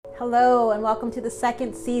Hello, and welcome to the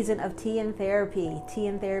second season of Tea in Therapy, Tea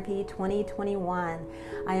in Therapy 2021.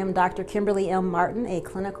 I am Dr. Kimberly M. Martin, a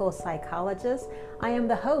clinical psychologist. I am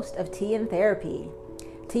the host of Tea in Therapy.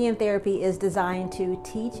 Tea in Therapy is designed to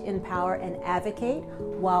teach, empower, and advocate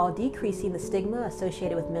while decreasing the stigma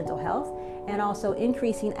associated with mental health and also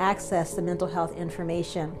increasing access to mental health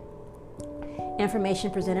information.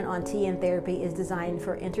 Information presented on Tea in Therapy is designed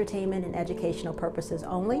for entertainment and educational purposes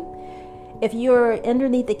only. If you're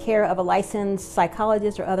underneath the care of a licensed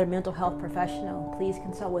psychologist or other mental health professional, please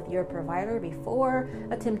consult with your provider before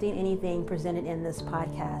attempting anything presented in this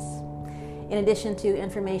podcast. In addition to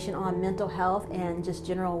information on mental health and just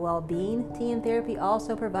general well-being, Tea in Therapy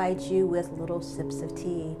also provides you with little sips of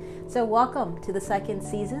tea. So welcome to the second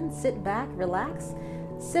season. Sit back, relax,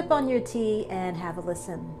 sip on your tea, and have a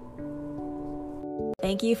listen.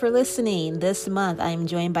 Thank you for listening. This month, I'm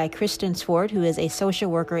joined by Kristen Swart, who is a social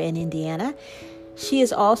worker in Indiana. She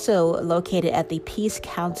is also located at the Peace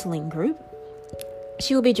Counseling Group.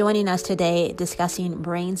 She will be joining us today discussing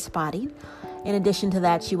brain spotting. In addition to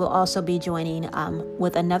that, she will also be joining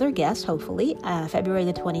with another guest, hopefully, February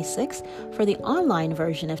the 26th for the online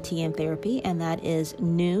version of Tea in Therapy, and that is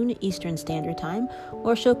noon Eastern Standard Time,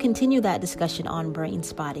 where she'll continue that discussion on brain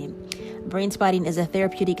spotting. Brain spotting is a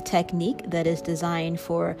therapeutic technique that is designed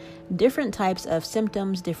for different types of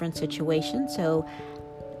symptoms, different situations. So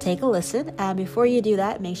take a listen. Before you do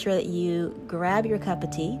that, make sure that you grab your cup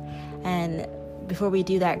of tea. And before we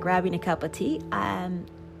do that, grabbing a cup of tea,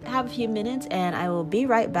 have a few minutes and I will be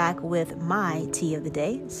right back with my tea of the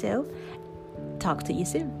day. So talk to you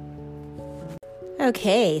soon.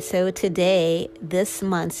 Okay, so today, this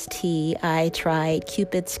month's tea, I tried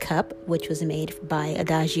Cupid's Cup, which was made by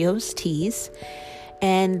Adagio's Teas.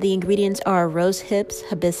 And the ingredients are rose hips,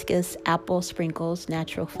 hibiscus, apple sprinkles,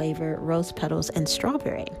 natural flavor, rose petals, and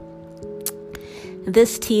strawberry.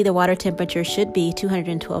 This tea, the water temperature should be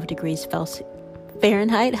 212 degrees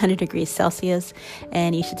Fahrenheit, 100 degrees Celsius,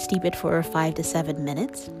 and you should steep it for 5 to 7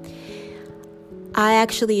 minutes. I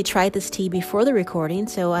actually tried this tea before the recording,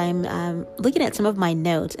 so I'm looking at some of my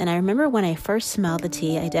notes, and I remember when I first smelled the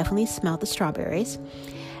tea, I definitely smelled the strawberries.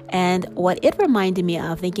 And what it reminded me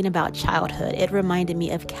of, thinking about childhood, it reminded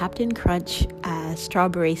me of Captain Crunch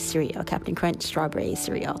strawberry cereal,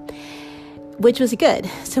 which was good.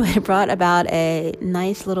 So it brought about a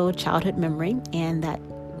nice little childhood memory and that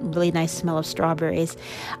really nice smell of strawberries.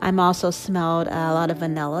 I'm also smelled a lot of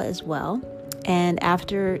vanilla as well. And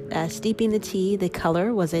after steeping the tea, the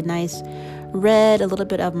color was a nice red, a little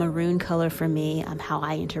bit of maroon color for me, how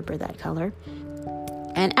I interpret that color.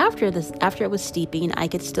 And after it was steeping, I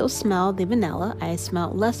could still smell the vanilla. I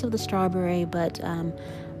smelled less of the strawberry, but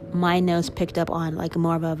my nose picked up on like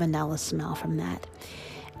more of a vanilla smell from that.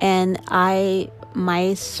 And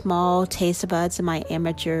my small taste buds and my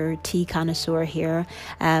amateur tea connoisseur here,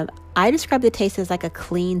 I describe the taste as like a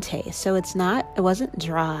clean taste. So it wasn't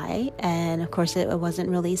dry. And of course it wasn't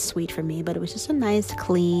really sweet for me, but it was just a nice,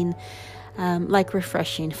 clean, like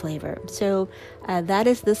refreshing flavor. So that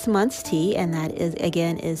is this month's tea. And that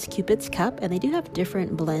is Cupid's Cup. And they do have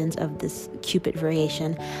different blends of this Cupid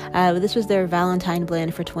variation. This was their Valentine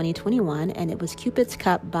blend for 2021. And it was Cupid's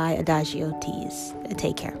Cup by Adagio Teas.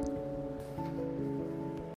 Take care.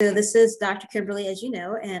 So this is Dr. Kimberly, as you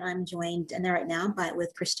know, and I'm joined right now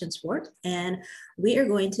with Kristen Swart, and we are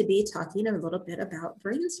going to be talking a little bit about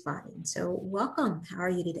brain spotting. So welcome. How are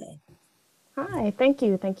you today? Hi, thank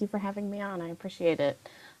you. Thank you for having me on. I appreciate it.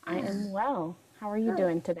 I am well. How are you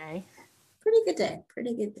doing today? Pretty good day.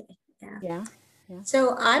 Yeah.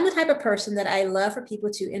 So I'm the type of person that I love for people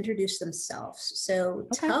to introduce themselves. So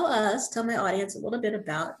tell my audience a little bit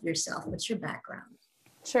about yourself. What's your background?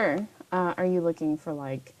 Sure. Are you looking for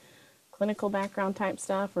like clinical background type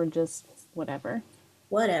stuff or just whatever?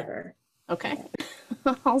 Whatever. Okay.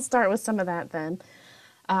 I'll start with some of that then.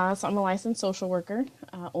 So I'm a licensed social worker,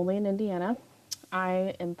 only in Indiana.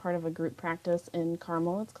 I am part of a group practice in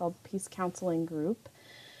Carmel. It's called Peace Counseling Group.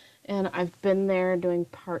 And I've been there doing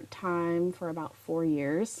part-time for about 4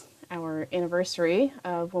 years. Our anniversary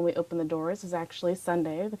of when we opened the doors is actually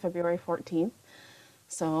Sunday, the February 14th.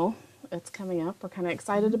 So it's coming up. We're kind of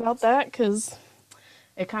excited about that because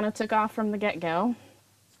it kind of took off from the get-go.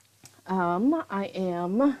 I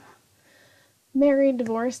am married,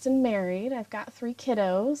 divorced, and married. I've got 3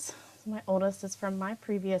 kiddos. My oldest is from my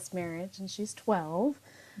previous marriage, and she's 12.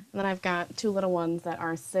 And then I've got 2 little ones that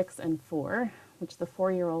are 6 and 4, which the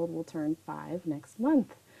 4-year-old will turn 5 next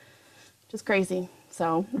month, which is crazy.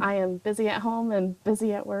 So I am busy at home and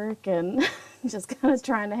busy at work and just kind of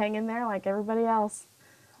trying to hang in there like everybody else.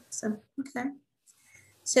 So, okay.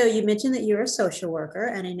 So you mentioned that you're a social worker,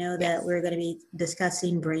 and I know that Yes. we're going to be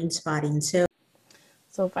discussing brain spotting.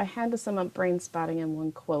 So if I had to sum up brain spotting in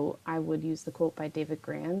one quote, I would use the quote by David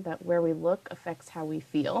Grand that where we look affects how we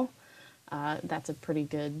feel. That's a pretty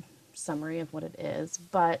good summary of what it is.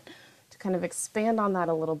 But to kind of expand on that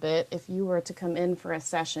a little bit, if you were to come in for a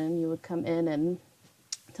session, you would come in and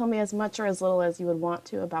tell me as much or as little as you would want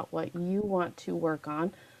to about what you want to work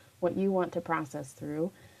on, what you want to process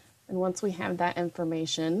through. And once we have that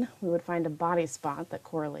information, we would find a body spot that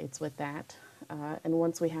correlates with that. And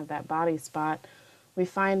once we have that body spot, we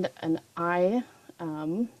find an eye,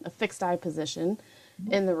 a fixed eye position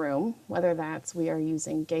in the room, whether that's we are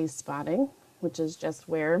using gaze spotting, which is just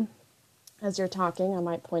where, as you're talking, I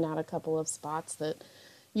might point out a couple of spots that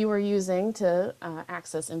you are using to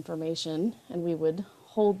access information, and we would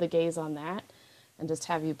hold the gaze on that and just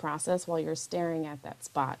have you process while you're staring at that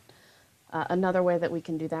spot. Another way that we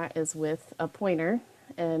can do that is with a pointer,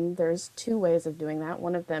 and there's two ways of doing that.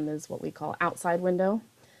 One of them is what we call outside window.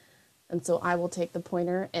 And so I will take the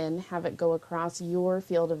pointer and have it go across your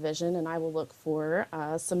field of vision, and I will look for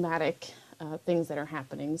somatic things that are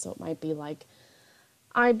happening. So it might be like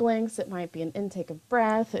eye blinks, it might be an intake of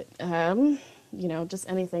breath, just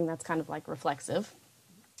anything that's kind of like reflexive.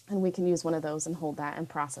 And we can use one of those and hold that and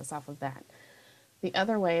process off of that. The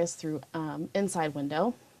other way is through inside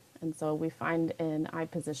window. And so we find an eye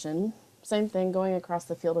position, same thing going across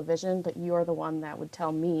the field of vision, but you're the one that would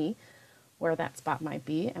tell me where that spot might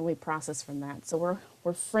be, and we process from that. So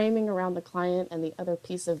we're framing around the client, and the other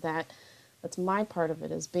piece of that's my part of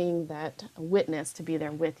it, is being that witness to be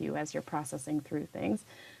there with you as you're processing through things.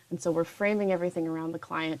 And so we're framing everything around the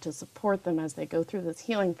client to support them as they go through this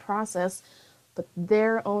healing process, but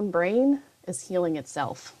their own brain is healing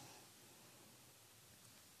itself.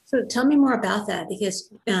 So tell me more about that,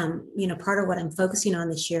 because part of what I'm focusing on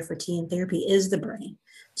this year for TN therapy is the brain.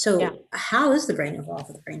 So Yeah. how is the brain involved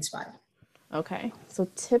with brain spotting? Okay, so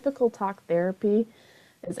typical talk therapy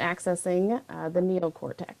is accessing the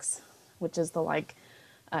neocortex, which is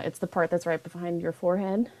it's the part that's right behind your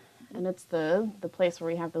forehead, and it's the place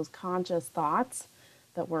where we have those conscious thoughts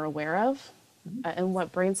that we're aware of. And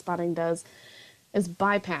what brain spotting does is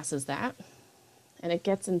bypasses that, and it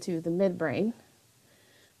gets into the midbrain,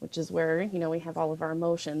 which is where we have all of our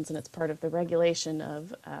emotions, and it's part of the regulation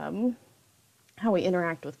of how we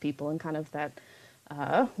interact with people, and kind of that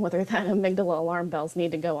whether that amygdala alarm bells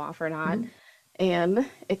need to go off or not. Mm-hmm. And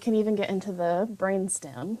it can even get into the brain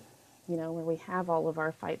stem, where we have all of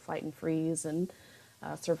our fight, flight, and freeze and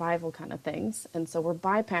survival kind of things. And so we're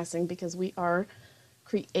bypassing because we are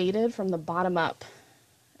created from the bottom up.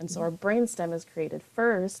 And so our brain stem is created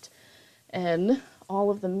first, and all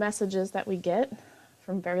of the messages that we get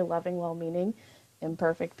from very loving, well-meaning,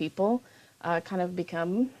 imperfect people kind of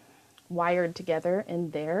become wired together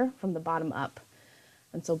in there from the bottom up.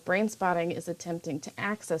 And so brain spotting is attempting to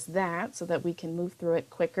access that so that we can move through it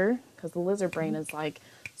quicker, because the lizard brain is like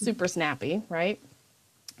super snappy, right?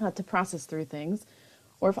 To process through things.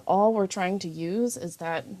 Or if all we're trying to use is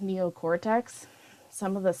that neocortex,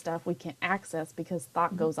 some of the stuff we can't access because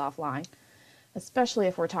thought goes offline, especially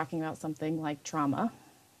if we're talking about something like trauma.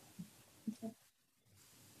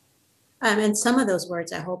 And some of those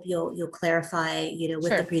words, I hope you'll clarify, with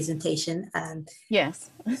Sure. the presentation.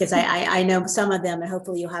 Yes. Because I know some of them, and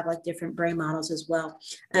hopefully you'll have like different brain models as well.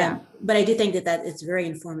 Yeah. But I do think that it's very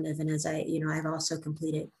informative. And as I've also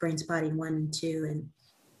completed brain spotting 1 and 2, and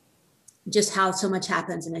just how so much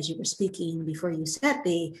happens. And as you were speaking before you said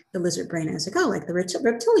the lizard brain, I was like, oh, like the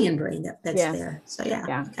reptilian brain that's Yes. there. So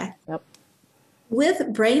yeah. Okay. Yep.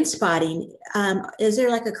 With brain spotting, is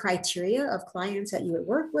there like a criteria of clients that you would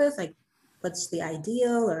work with? Like, what's the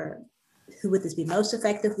ideal, or who would this be most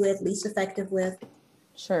effective with, least effective with?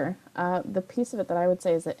 Sure. The piece of it that I would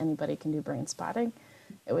say is that anybody can do brain spotting.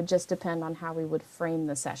 It would just depend on how we would frame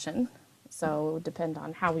the session. So it would depend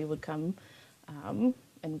on how we would come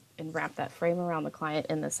and wrap that frame around the client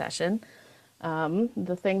in the session.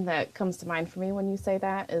 The thing that comes to mind for me when you say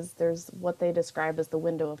that is there's what they describe as the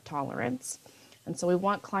window of tolerance. And so we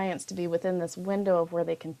want clients to be within this window of where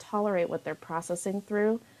they can tolerate what they're processing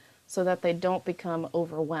through, so that they don't become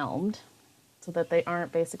overwhelmed, so that they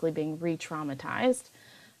aren't basically being re-traumatized,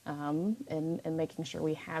 and making sure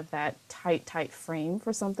we have that tight frame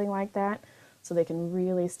for something like that, so they can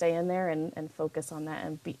really stay in there and focus on that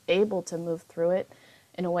and be able to move through it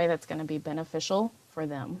in a way that's going to be beneficial for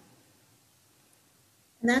them.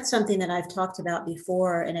 And that's something that I've talked about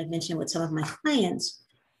before, and I've mentioned with some of my clients.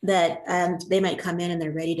 that they might come in and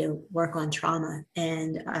they're ready to work on trauma.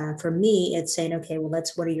 And for me, it's saying, okay, well,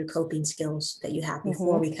 what are your coping skills that you have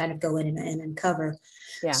before Mm-hmm. we kind of go in and uncover.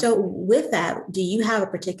 Yeah. So with that, do you have a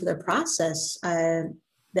particular process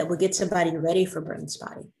that will get somebody ready for brain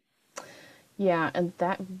spotting? Yeah, and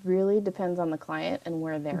that really depends on the client and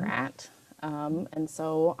where they're Mm-hmm. at. And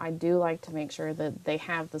so I do like to make sure that they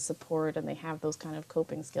have the support and they have those kind of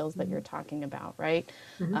coping skills that you're talking about, right?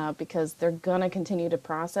 Mm-hmm. Because they're going to continue to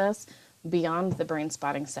process beyond the brain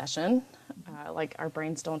spotting session. Like our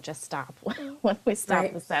brains don't just stop when we stop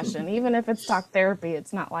Right. the session. Even if it's talk therapy,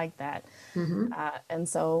 it's not like that. Mm-hmm. And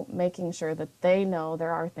so making sure that they know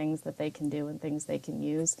there are things that they can do and things they can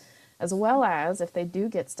use, as well as if they do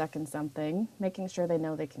get stuck in something, making sure they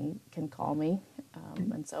know they can call me.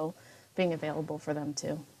 And so being available for them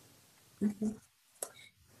too. Mm-hmm.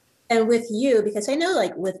 And with you, because I know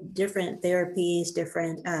like with different therapies,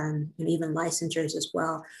 different and even licensures as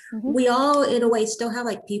well, Hmm. we all in a way still have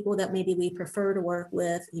like people that maybe we prefer to work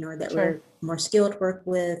with, that Sure. we're more skilled to work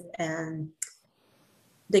with. And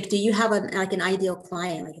like, do you have an ideal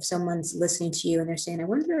client? Like if someone's listening to you and they're saying, I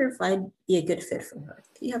wonder if I'd be a good fit for her.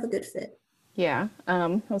 Do you have a good fit? Yeah.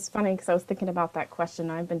 It was funny because I was thinking about that question.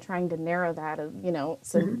 I've been trying to narrow that,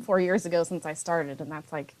 so Mm-hmm. 4 years ago since I started, and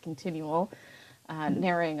that's like continual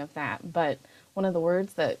narrowing of that. But one of the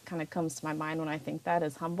words that kind of comes to my mind when I think that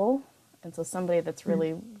is humble. And so somebody that's Mm-hmm.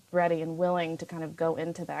 really ready and willing to kind of go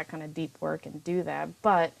into that kind of deep work and do that.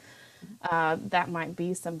 But that might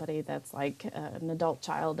be somebody that's like an adult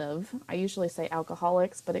child of, I usually say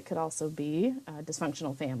alcoholics, but it could also be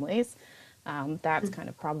dysfunctional families. That's kind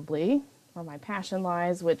of probably where my passion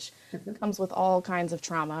lies, which Mm-hmm. comes with all kinds of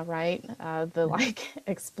trauma, right? The like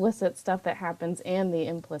explicit stuff that happens and the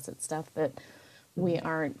implicit stuff that we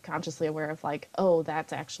aren't consciously aware of, like, oh,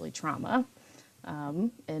 that's actually trauma.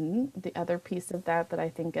 And the other piece of that I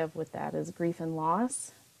think of with that is grief and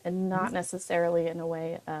loss, and not necessarily in a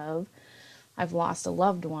way of I've lost a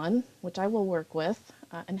loved one, which I will work with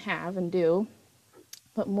and have and do,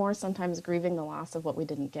 but more sometimes grieving the loss of what we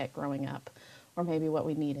didn't get growing up, or maybe what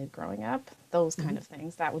we needed growing up, those kind Mm-hmm. of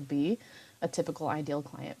things. That would be a typical ideal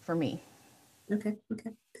client for me. Okay.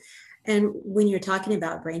 Okay. And when you're talking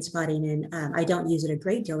about brain spotting, and I don't use it a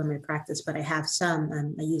great deal in my practice, but I have some.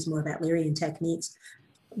 I use more of Adlerian techniques.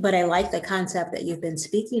 But I like the concept that you've been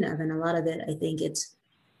speaking of, and a lot of it, I think it's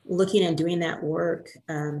looking and doing that work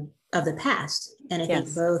of the past. And I think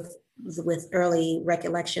Yes. both with early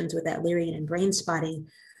recollections with Adlerian and brain spotting,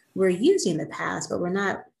 we're using the past, but we're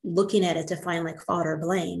not looking at it to find like fault or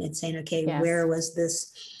blame. It's saying, okay, Yes. where was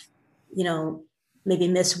this, you know, maybe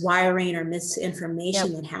miswiring or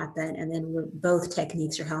misinformation Yep. that happened, and then both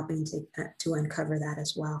techniques are helping to uncover that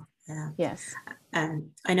as well. Yeah. Yes.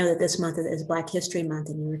 I know that this month is Black History Month,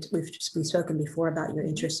 and we've spoken before about your Hmm.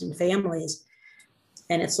 interest in families,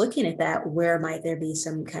 and it's looking at that. Where might there be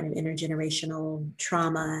some kind of intergenerational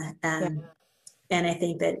trauma? Yeah. And I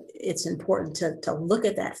think that it's important to look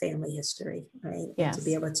at that family history, right, and to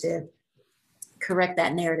be Yes. able to correct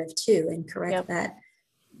that narrative too, and correct Yep. that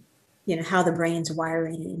how the brain's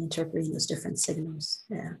wiring and interpreting those different signals.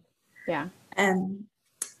 Yeah. Yeah. Um,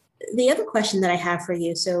 the other question that I have for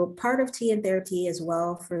you, so part of TN therapy as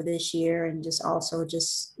well for this year, and just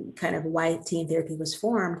kind of why TN therapy was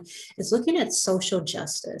formed, is looking at social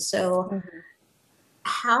justice. So Hmm.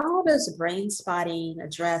 how does brain spotting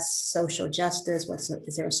address social justice?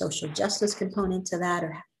 Is there a social justice component to that,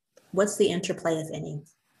 or what's the interplay, if any?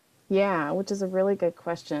 Yeah, which is a really good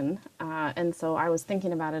question. And so I was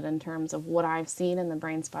thinking about it in terms of what I've seen in the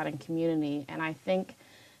brain spotting community. And I think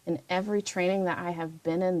in every training that I have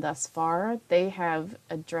been in thus far, they have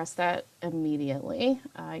addressed that immediately,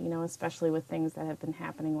 especially with things that have been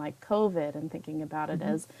happening like COVID, and thinking about it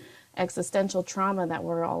Mm-hmm. as existential trauma that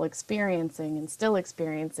we're all experiencing and still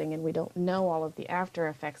experiencing, and we don't know all of the after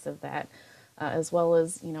effects of that. As well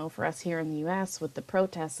as, for us here in the US with the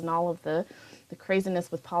protests and all of the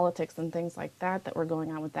craziness with politics and things like that were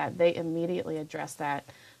going on with that, they immediately address that.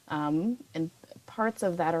 And parts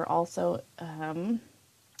of that are also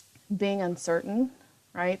being uncertain,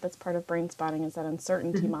 right? That's part of brain spotting, is that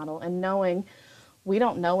uncertainty Mm-hmm. model, and knowing we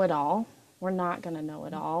don't know it all. We're not going to know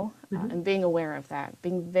it all. Mm-hmm. And being aware of that,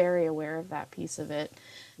 being very aware of that piece of it,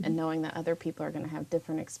 Mm-hmm. and knowing that other people are going to have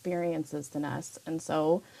different experiences than us. And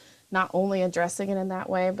so not only addressing it in that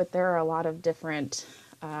way, but there are a lot of different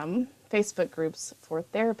Facebook groups for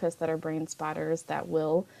therapists that are brain spotters that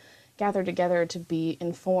will gather together to be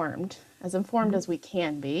informed as we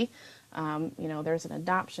can be. There's an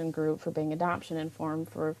adoption group for being adoption informed,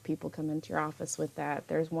 for if people come into your office with that.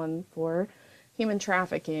 There's one for human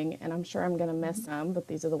trafficking, and I'm sure I'm going to miss some, but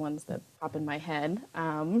these are the ones that pop in my head.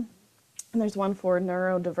 And there's one for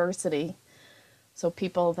neurodiversity. So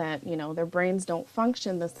people that, their brains don't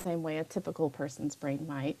function the same way a typical person's brain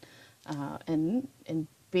might. And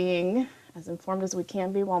being as informed as we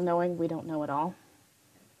can be while knowing we don't know it all.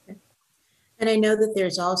 And I know that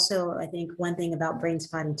there's also, I think, one thing about brain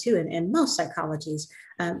spotting too, and most psychologies,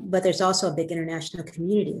 but there's also a big international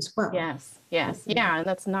community as well. Yes. Yeah, and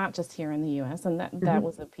that's not just here in the US. And that Mhm.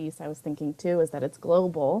 was a piece I was thinking too, is that it's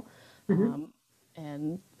global. Mhm.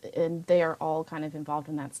 And they are all kind of involved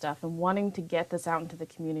in that stuff and wanting to get this out into the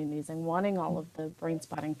communities and wanting all of the brain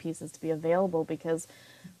spotting pieces to be available because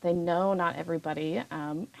they know not everybody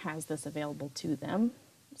has this available to them.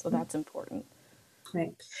 So that's important.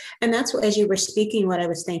 Right. And that's what, as you were speaking, what I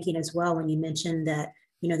was thinking as well, when you mentioned that,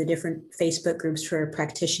 the different Facebook groups for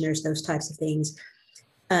practitioners, those types of things.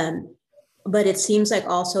 But it seems like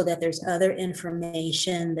also that there's other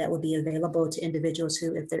information that would be available to individuals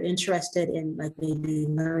who, if they're interested in like maybe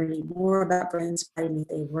learning more about brain spotting, if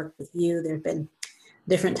they work with you, there have been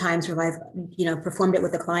different times where I've, performed it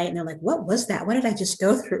with a client and they're like, what was that? What did I just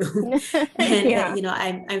go through? And, Yeah.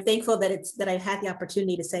 I'm thankful that I've had the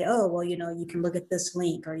opportunity to say, oh, well, you can look at this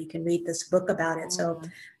link or you can read this book about it. So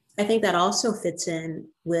I think that also fits in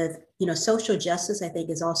with, social justice, I think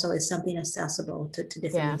is something accessible to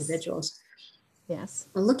different Yes. individuals. Yes.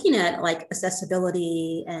 We're looking at like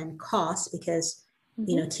accessibility and cost because,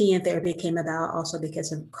 TN therapy came about also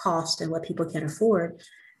because of cost and what people can afford.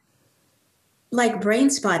 Like brain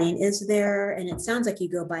spotting, is there, and it sounds like you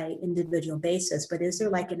go by individual basis, but is there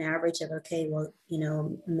like an average of, okay, well,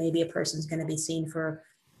 maybe a person's going to be seen for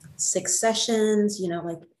 6 sessions,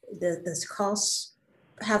 like does costs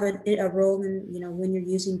have a role in, when you're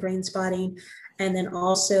using brain spotting? And then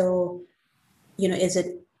also, is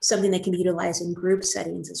it something that can be utilized in group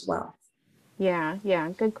settings as well? Yeah,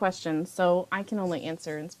 good question. So I can only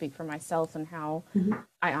answer and speak for myself and how Mhm.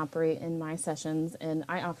 I operate in my sessions, and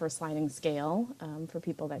I offer sliding scale for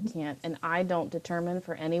people that can't. And I don't determine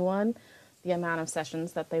for anyone the amount of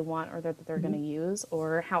sessions that they want or that they're going to use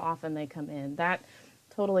or how often they come in. That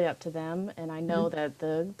totally up to them. And I know that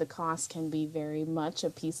the cost can be very much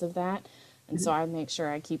a piece of that. And so I make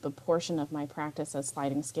sure I keep a portion of my practice as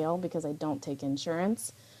sliding scale because I don't take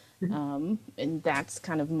insurance. And that's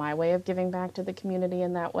kind of my way of giving back to the community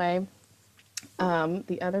in that way.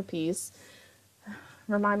 The other piece,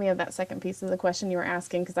 remind me of that second piece of the question you were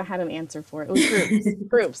asking because I had an answer for it. It was groups.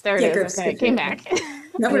 Groups. There it Yeah, is. groups. Okay, it came back.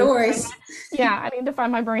 No I need to find worries. yeah, I need to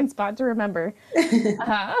find my brain spot to remember.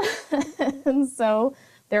 And so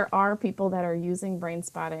there are people that are using brain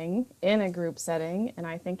spotting in a group setting, and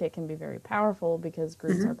I think it can be very powerful because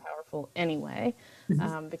groups are powerful anyway,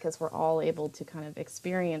 because we're all able to kind of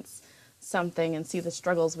experience something and see the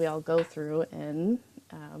struggles we all go through, and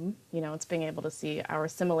it's being able to see our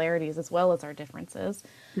similarities as well as our differences.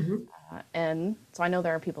 And so I know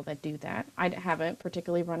there are people that do that. I haven't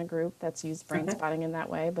particularly run a group that's used brain spotting in that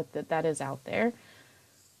way, but that is out there.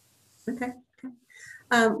 Okay.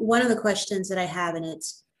 One of the questions that I have, and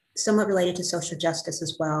it's somewhat related to social justice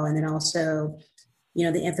as well, and then also,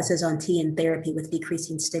 the emphasis on TN therapy with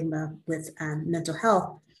decreasing stigma with mental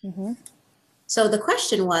health. So the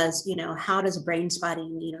question was, how does brain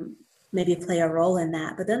spotting, maybe play a role in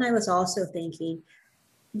that? But then I was also thinking,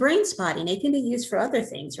 brain spotting, it can be used for other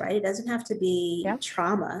things, right? It doesn't have to be Yep.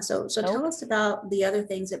 trauma. So Nope. tell us about the other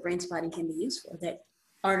things that brain spotting can be used for that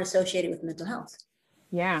aren't associated with mental health.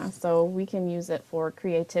 Yeah, so we can use it for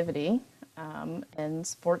creativity and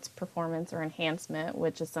sports performance or enhancement,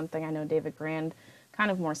 which is something I know David Grand kind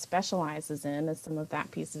of more specializes in, is some of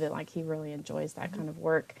that piece of it. Like he really enjoys that kind of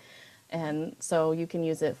work. And so you can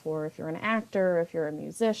use it for if you're an actor, if you're a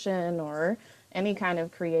musician, or any kind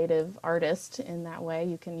of creative artist in that way.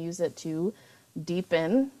 You can use it to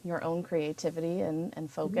deepen your own creativity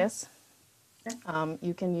and focus.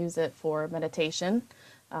 You can use it for meditation.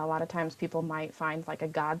 A lot of times people might find like a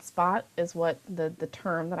God spot is what the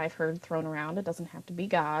term that I've heard thrown around. It doesn't have to be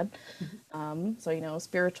God. So,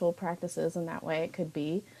 spiritual practices in that way it could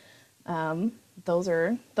be. Those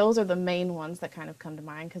are the main ones that kind of come to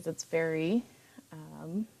mind because it's very,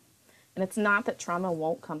 and it's not that trauma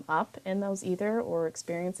won't come up in those either or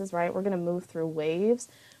experiences, right? We're going to move through waves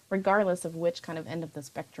regardless of which kind of end of the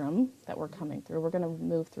spectrum that we're coming through. We're going to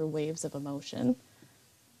move through waves of emotion.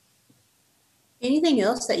 Anything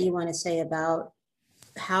else that you want to say about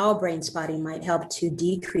how brain spotting might help to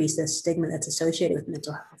decrease the stigma that's associated with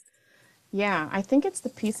mental health? Yeah, I think it's the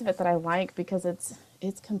piece of it that I like because it's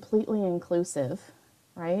completely inclusive,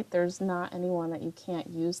 right? There's not anyone that you can't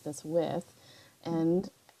use this with. And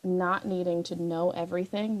not needing to know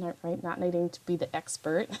everything, right? Not needing to be the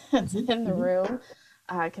expert that's Mhm, in the mhm. room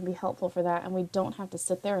can be helpful for that. And we don't have to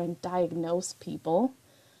sit there and diagnose people,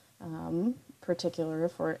 particular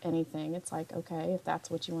for anything. It's like, okay, if that's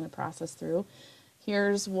what you want to process through,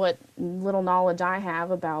 here's what little knowledge I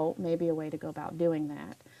have about maybe a way to go about doing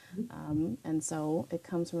that. And so it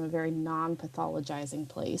comes from a very non-pathologizing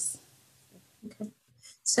place. Okay.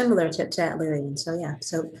 Similar to Atlassian. So yeah.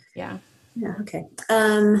 So Yeah. yeah. Okay.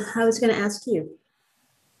 I was going to ask you,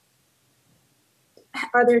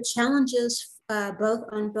 are there challenges both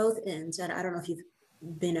on both ends? And I don't know if you've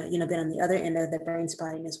been been on the other end of the brain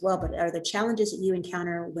spotting as well, but are there challenges that you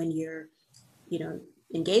encounter when you're you know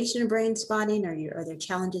engaged in brain spotting? Are there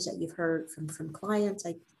challenges that you've heard from clients?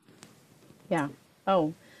 Like, Yeah.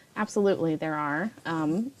 Oh, absolutely, there are.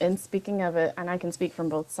 And speaking of it, and I can speak from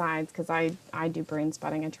both sides because I do brain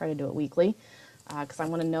spotting. I try to do it weekly because I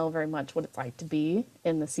want to know very much what it's like to be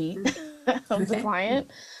in the seat of the okay. client,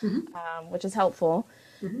 Mm-hmm. which is helpful.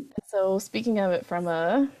 Mm-hmm. So, speaking of it from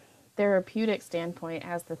a therapeutic standpoint,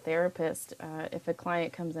 as the therapist, if a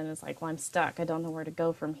client comes in and is like, well, I'm stuck, I don't know where to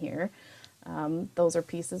go from here, those are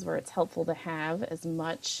pieces where it's helpful to have as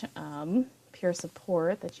much peer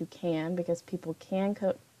support that you can because people can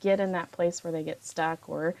get in that place where they get stuck,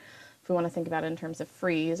 or if we want to think about it in terms of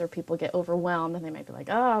freeze, or people get overwhelmed and they might be like,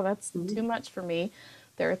 oh, that's too much for me.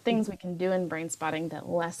 There are things we can do in brain spotting that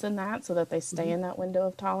lessen that so that they stay Mm-hmm. in that window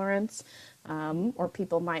of tolerance. Or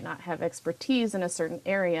people might not have expertise in a certain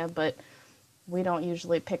area, but we don't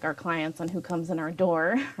usually pick our clients on who comes in our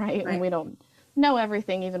door, right? And Right. we don't know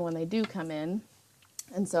everything even when they do come in.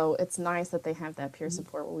 And so it's nice that they have that peer Mm-hmm.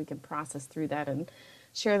 support where we can process through that and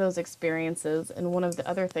share those experiences. And one of the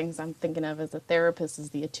other things I'm thinking of as a therapist is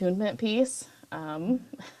the attunement piece.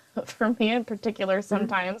 For me in particular, Mm-hmm.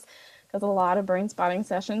 sometimes, because a lot of brain spotting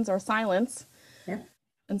sessions are silence. Yeah.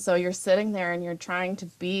 And so you're sitting there and you're trying to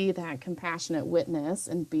be that compassionate witness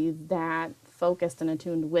and be that focused and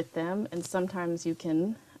attuned with them. And sometimes you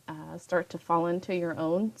can start to fall into your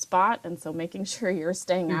own spot. And so making sure you're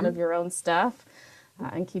staying out Mm-hmm. of your own stuff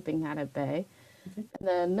and keeping that at bay. Okay. And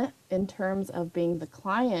then in terms of being the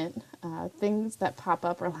client, things that pop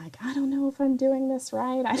up are like, I don't know if I'm doing this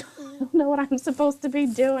right. I don't know what I'm supposed to be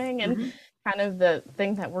doing. And Mm-hmm. kind of the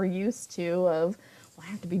thing that we're used to of, well, I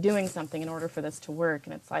have to be doing something in order for this to work.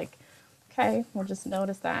 And it's like, okay, we'll just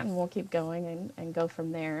notice that and we'll keep going and go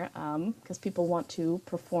from there. Because people want to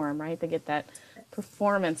perform, right? They get that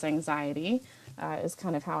performance anxiety, is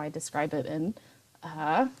kind of how I describe it. And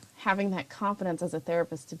having that confidence as a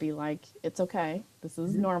therapist to be like, it's okay, this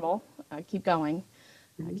is Mm-hmm. normal, keep going,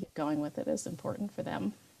 Mm-hmm. keep going with it is important for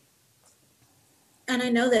them. And I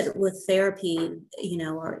know that with therapy,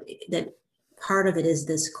 or that part of it is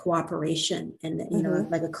this cooperation and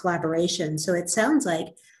Mm-hmm. like a collaboration. So it sounds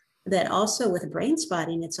like that also with brain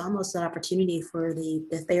spotting, it's almost an opportunity for the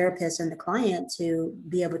therapist and the client to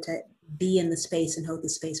be able to be in the space and hold the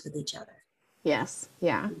space with each other. Yes,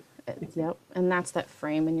 yeah. Okay. Yep. And that's that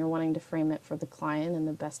frame, and you're wanting to frame it for the client in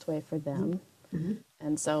the best way for them. Mm-hmm.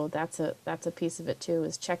 And so that's a piece of it too,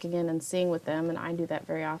 is checking in and seeing with them. And I do that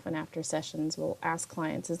very often after sessions. We'll ask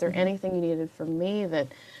clients, is there Mm-hmm. anything you needed from me that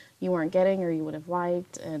you weren't getting or you would have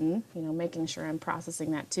liked? And, making sure I'm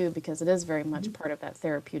processing that too, because it is very much part of that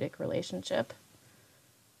therapeutic relationship.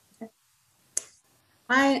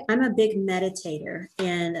 I'm a big meditator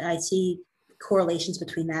and I see correlations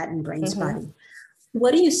between that and brain Hmm. spotting.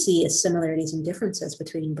 What do you see as similarities and differences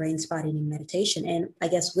between brain spotting and meditation? And I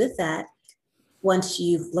guess with that, once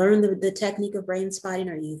you've learned the technique of brain spotting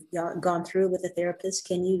or you've gone through it with a therapist,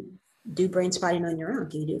 can you do brain spotting on your own?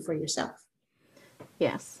 Can you do it for yourself?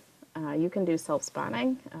 Yes. You can do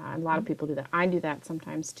self-spotting. A lot of people do that. I do that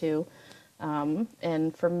sometimes too.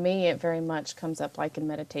 And for me, it very much comes up like in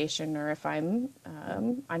meditation, or if I'm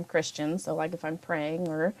Christian, so like if I'm praying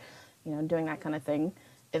or, doing that kind of thing,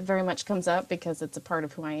 it very much comes up because it's a part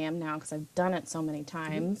of who I am now because I've done it so many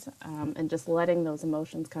times, and just letting those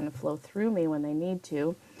emotions kind of flow through me when they need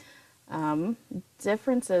to.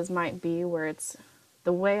 Differences might be where it's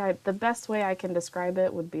the best way I can describe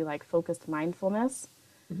it would be like focused mindfulness.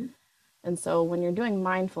 Mm-hmm. And so when you're doing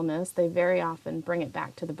mindfulness, they very often bring it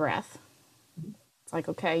back to the breath. It's like,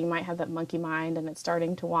 okay, you might have that monkey mind and it's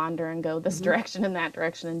starting to wander and go this Mm-hmm. direction and that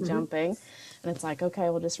direction and Mm-hmm. jumping. And it's like,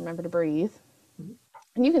 okay, well, just remember to breathe. Mm-hmm.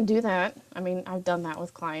 And you can do that. I mean, I've done that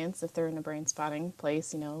with clients if they're in a brain spotting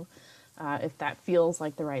place, if that feels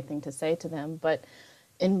like the right thing to say to them. But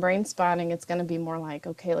in brain spotting, it's going to be more like,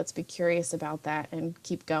 okay, let's be curious about that and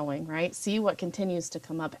keep going, right? See what continues to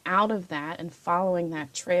come up out of that and following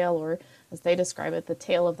that trail, or as they describe it, the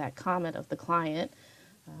tail of that comet of the client.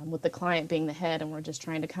 with the client being the head, and we're just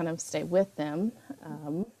trying to kind of stay with them.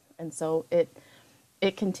 And so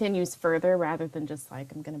it continues further rather than just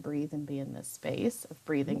like, I'm going to breathe and be in this space of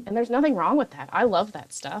breathing. And there's nothing wrong with that. I love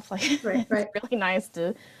that stuff. Like, Right, right. it's really nice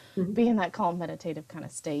to be in that calm, meditative kind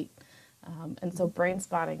of state. And so brain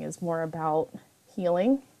spotting is more about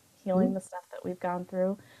healing the stuff that we've gone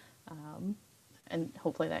through. And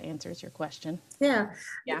hopefully that answers your question. Yeah.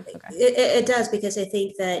 Yeah. Okay. It does, because I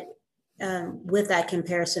think that with that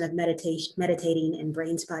comparison of meditating and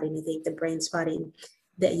brain spotting, I think the brain spotting,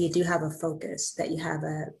 that you do have a focus, that you have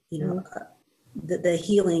the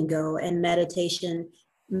healing go, and meditation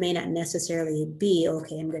may not necessarily be,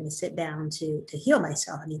 okay, I'm going to sit down to heal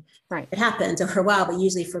myself. I mean, Right. it happens over a while, but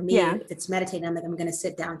usually for me, Yeah. if it's meditating, I'm like, I'm going to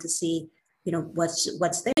sit down to see,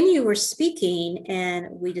 what's there. And you were speaking, and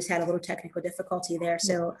we just had a little technical difficulty there.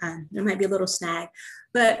 So there might be a little snag.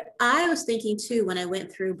 But I was thinking too, when I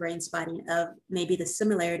went through brain spotting, of maybe the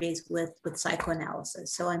similarities with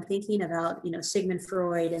psychoanalysis. So I'm thinking about, Sigmund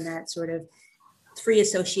Freud and that sort of free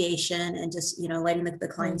association, and just, letting the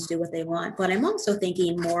clients do what they want. But I'm also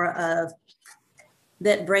thinking more of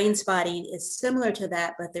that brain spotting is similar to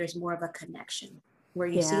that, but there's more of a connection, where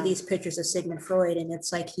you see these pictures of Sigmund Freud, and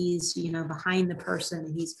it's like he's, behind the person,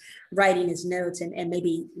 and he's writing his notes, and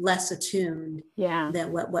maybe less attuned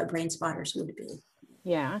than what brain spotters would be.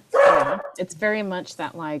 Yeah. It's very much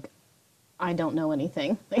that, like, I don't know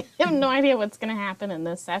anything. I have no idea what's going to happen in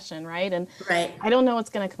this session, right? And I don't know what's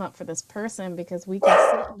going to come up for this person, because we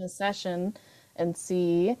can sit in a session and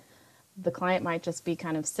see the client might just be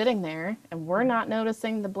kind of sitting there, and we're not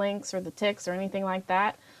noticing the blinks or the ticks or anything like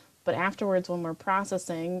that. But afterwards, when we're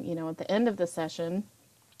processing, at the end of the session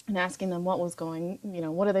and asking them what was going,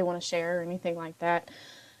 what do they want to share or anything like that,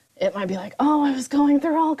 it might be like, oh, I was going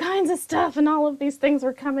through all kinds of stuff and all of these things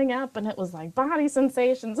were coming up, and it was like body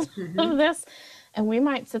sensations of this. And we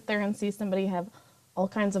might sit there and see somebody have all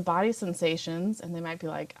kinds of body sensations, and they might be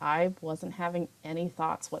like, I wasn't having any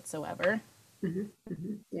thoughts whatsoever.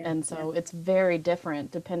 Yeah, and so it's very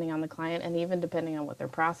different depending on the client, and even depending on what they're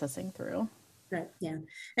processing through. Right. Yeah.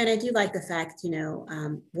 And I do like the fact,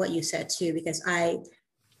 what you said too, because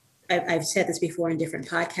I've said this before in different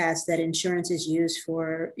podcasts, that insurance is used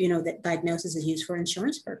for, that diagnosis is used for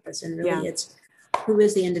insurance purpose. And really it's who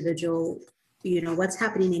is the individual, what's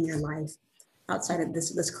happening in your life outside of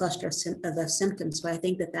this cluster of the symptoms. So I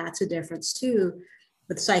think that that's a difference too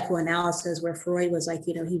with psychoanalysis, where Freud was like,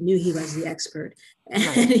 he knew he was the expert, and,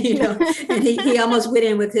 and he almost went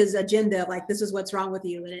in with his agenda, like, this is what's wrong with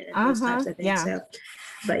you, and those types of things. Yeah.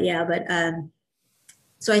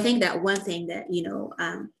 So I think that one thing that,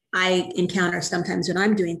 I encounter sometimes when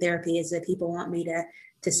I'm doing therapy is that people want me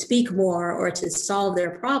to speak more or to solve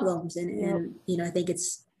their problems. And I think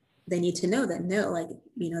they need to know that,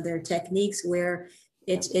 there are techniques where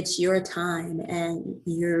it's your time, and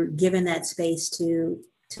you're given that space to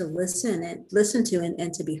listen to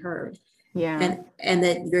and to be heard. Yeah. And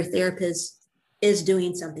that your therapist is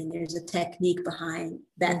doing something. There's a technique behind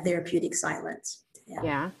that therapeutic silence.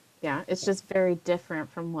 Yeah. It's just very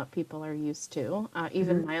different from what people are used to.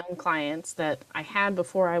 Even my own clients that I had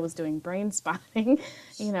before I was doing brain spotting,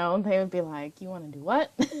 they would be like, you want to do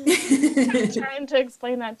what? I'm trying to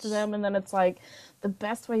explain that to them. And then it's like, the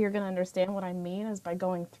best way you're going to understand what I mean is by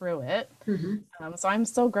going through it. So I'm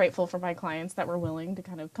so grateful for my clients that were willing to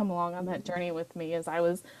kind of come along on that journey with me, as I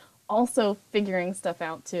was also figuring stuff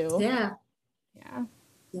out too. Yeah.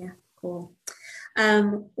 Cool.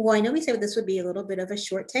 Well, I know we said this would be a little bit of a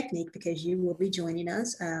short technique, because you will be joining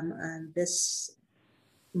us this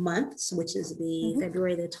month, which is the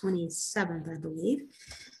February the 27th, I believe.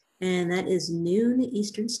 And that is noon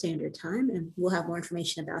Eastern Standard Time. And we'll have more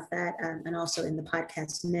information about that and also in the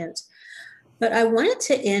podcast notes. But I wanted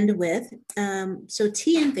to end with, so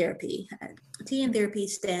T in therapy. T in therapy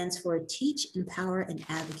stands for Teach, Empower, and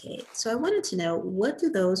Advocate. So I wanted to know, what do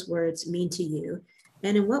those words mean to you?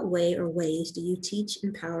 And in what way or ways do you teach,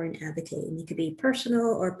 empower, and advocate? And it could be personal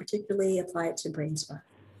or particularly applied to brain spot.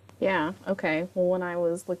 Yeah. Okay. Well, when I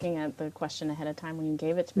was looking at the question ahead of time, when you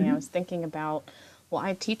gave it to me, I was thinking about, well,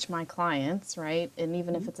 I teach my clients, right? And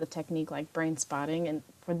even if it's a technique like brain spotting, and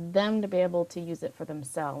for them to be able to use it for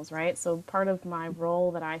themselves, right? So part of my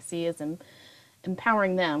role that I see is in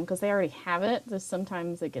empowering them, because they already have it. Just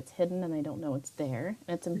sometimes it gets hidden and they don't know it's there.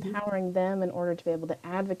 And it's empowering them in order to be able to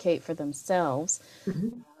advocate for themselves.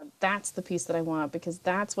 That's the piece that I want, because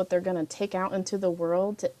that's what they're going to take out into the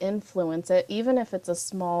world to influence it, even if it's a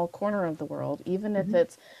small corner of the world, even if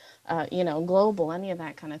it's global, any of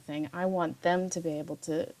that kind of thing. I want them to be able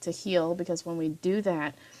to heal, because when we do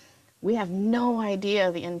that, we have no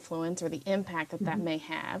idea the influence or the impact that may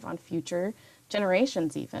have on future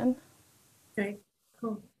generations even. Okay,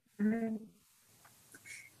 cool. All right.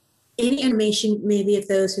 Any information, maybe if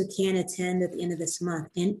those who can attend at the end of this month,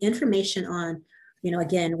 information on,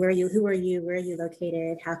 again, who are you, where are you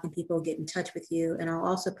located, how can people get in touch with you? And I'll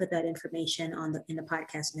also put that information in the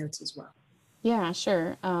podcast notes as well. Yeah,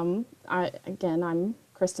 sure. I'm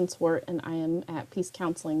Kristen Swart, and I am at Peace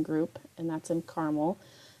Counseling Group, and that's in Carmel.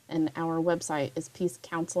 And our website is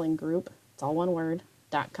peacecounselinggroup, it's all one word,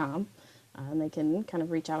 .com. And they can kind of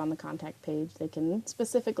reach out on the contact page. They can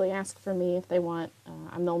specifically ask for me if they want.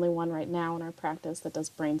 I'm the only one right now in our practice that does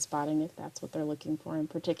brain spotting, if that's what they're looking for in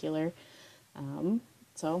particular.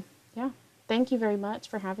 So, yeah, thank you very much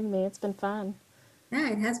for having me. It's been fun. Yeah,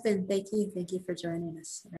 it has been. Thank you. Thank you for joining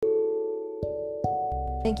us.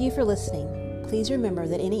 Thank you for listening. Please remember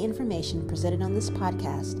that any information presented on this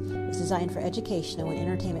podcast is designed for educational and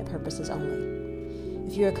entertainment purposes only.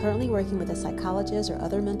 If you are currently working with a psychologist or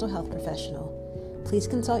other mental health professional, please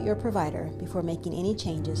consult your provider before making any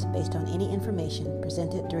changes based on any information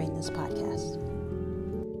presented during this podcast.